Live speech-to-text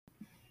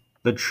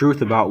The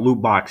truth about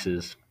loot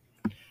boxes.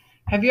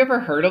 Have you ever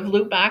heard of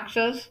loot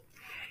boxes?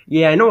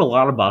 Yeah, I know a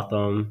lot about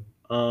them.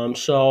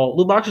 So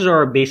loot boxes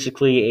are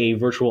basically a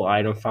virtual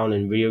item found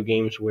in video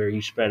games where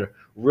you spend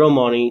real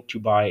money to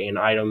buy an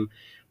item,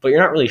 but you're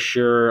not really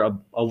sure of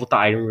what the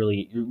item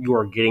really you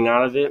are getting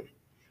out of it.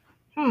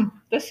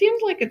 This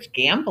seems like it's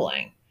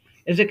gambling.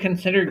 Is it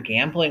considered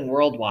gambling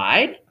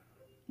worldwide?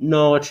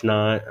 No, it's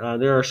not.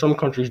 There are some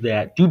countries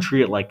that do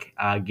treat it like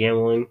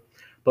gambling,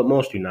 but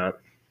most do not.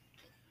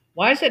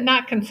 Why is it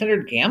not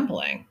considered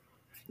gambling?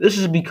 This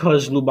is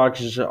because loot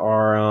boxes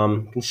are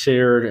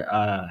considered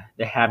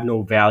they have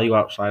no value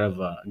outside of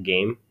a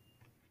game.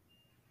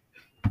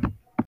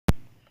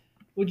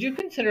 Would you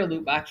consider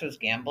loot boxes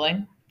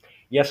gambling?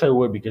 Yes, I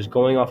would, because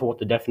going off of what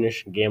the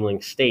definition of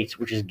gambling states,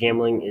 which is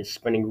gambling is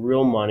spending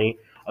real money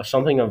of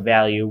something of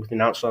value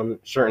without some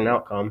certain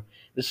outcome,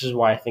 this is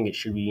why I think it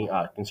should be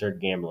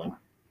considered gambling.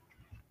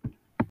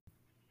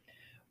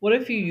 What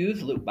if you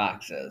use loot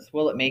boxes?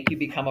 Will it make you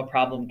become a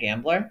problem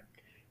gambler?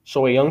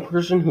 So a young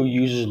person who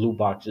uses loot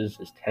boxes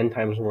is 10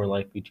 times more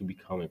likely to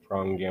become a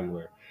problem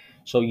gambler.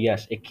 So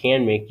yes, it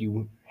can make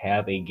you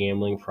have a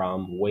gambling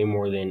problem way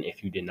more than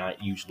if you did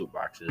not use loot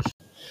boxes.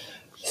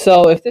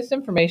 So, if this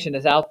information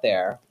is out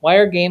there, why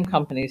are game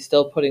companies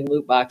still putting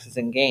loot boxes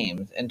in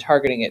games and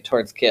targeting it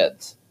towards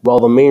kids? Well,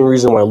 the main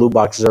reason why loot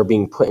boxes are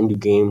being put into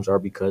games are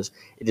because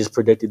it is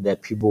predicted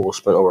that people will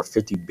spend over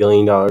 $50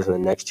 billion in the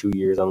next 2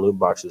 years on loot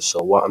boxes. So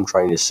what I'm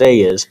trying to say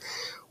is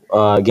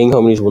game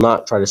companies will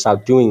not try to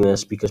stop doing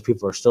this because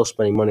people are still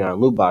spending money on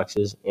loot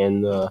boxes.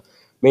 And the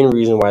main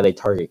reason why they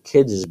target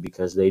kids is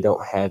because they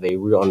don't have a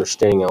real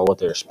understanding on what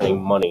they're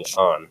spending money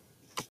on.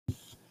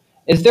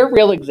 Is there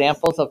real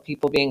examples of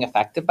people being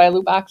affected by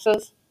loot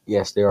boxes?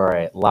 Yes, there are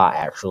a lot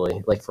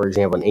actually. Like for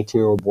example, an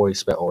 18-year-old boy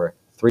spent over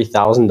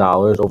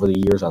 $3,000 over the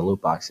years on loot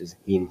boxes.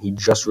 He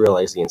just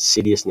realized the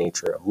insidious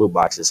nature of loot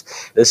boxes.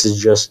 This is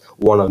just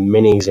one of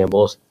many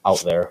examples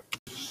out there.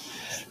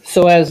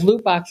 So, as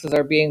loot boxes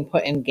are being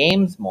put in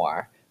games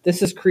more,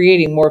 this is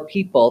creating more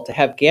people to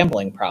have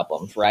gambling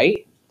problems,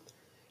 right?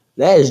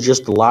 That is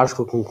just the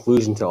logical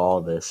conclusion to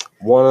all this.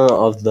 One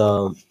of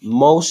the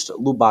most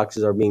loot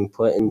boxes are being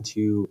put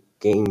into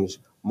games.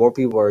 More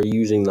people are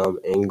using them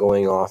and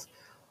going off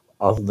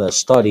of the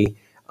study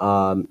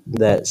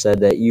that said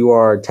that you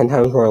are 10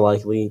 times more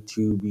likely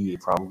to be a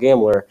problem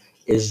gambler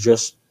is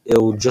just it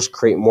will just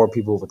create more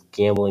people with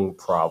gambling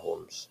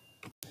problems.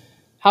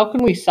 How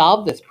can we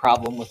solve this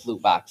problem with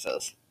loot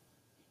boxes?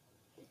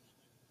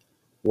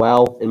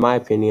 Well, in my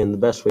opinion, the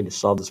best way to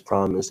solve this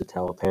problem is to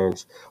tell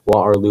parents what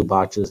are loot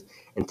boxes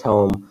and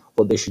tell them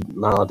what they should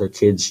not let their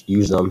kids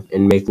use them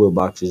and make loot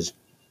boxes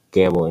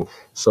gambling.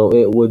 So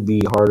it would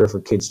be harder for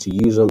kids to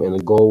use them, and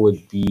the goal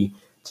would be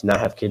to not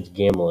have kids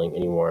gambling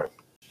anymore.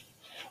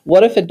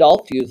 What if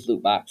adults use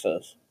loot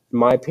boxes? In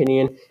my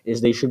opinion, is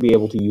they should be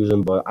able to use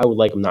them, but I would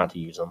like them not to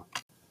use them.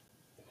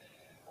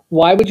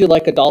 Why would you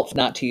like adults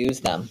not to use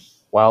them?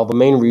 While the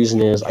main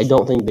reason is I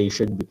don't think they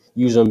should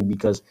use them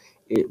because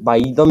by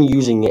them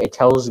using it, it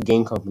tells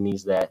game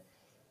companies that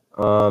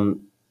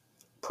um,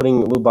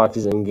 putting loot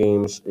boxes in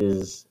games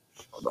is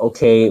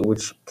okay,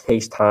 which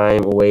takes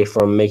time away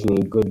from making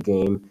a good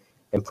game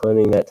and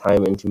putting that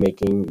time into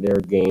making their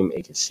game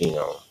a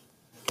casino.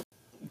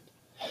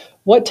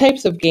 What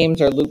types of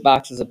games are loot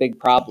boxes a big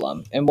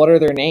problem, and what are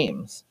their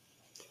names?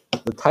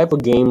 The type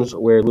of games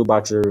where loot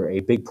boxes are a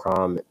big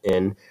problem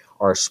in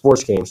are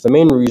sports games. The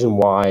main reason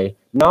why,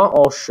 not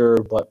all sure,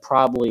 but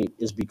probably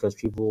is because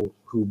people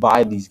who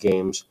buy these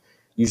games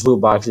use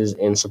loot boxes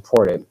and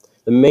support it.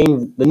 The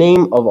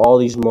name of all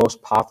these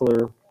most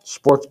popular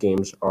sports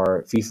games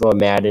are FIFA,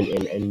 Madden,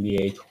 and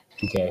NBA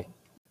 2K.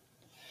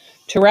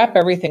 To wrap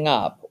everything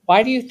up,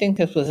 why do you think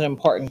this was an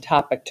important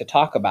topic to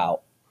talk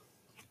about?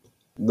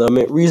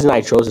 Reason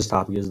I chose this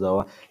topic is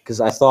though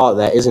because I thought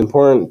that is an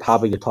important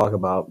topic to talk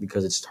about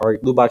because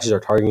loot boxes are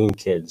targeting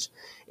kids,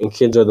 and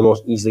kids are the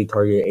most easily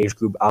targeted age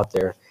group out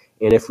there.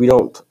 And if we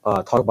don't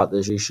talk about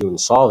this issue and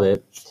solve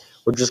it,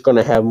 we're just going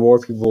to have more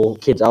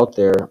kids out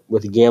there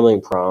with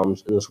gambling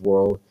problems in this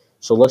world.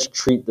 So let's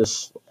treat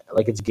this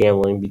like it's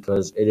gambling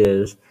because it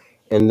is,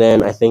 and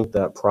then I think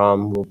that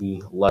problem will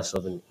be less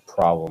of a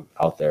problem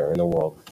out there in the world.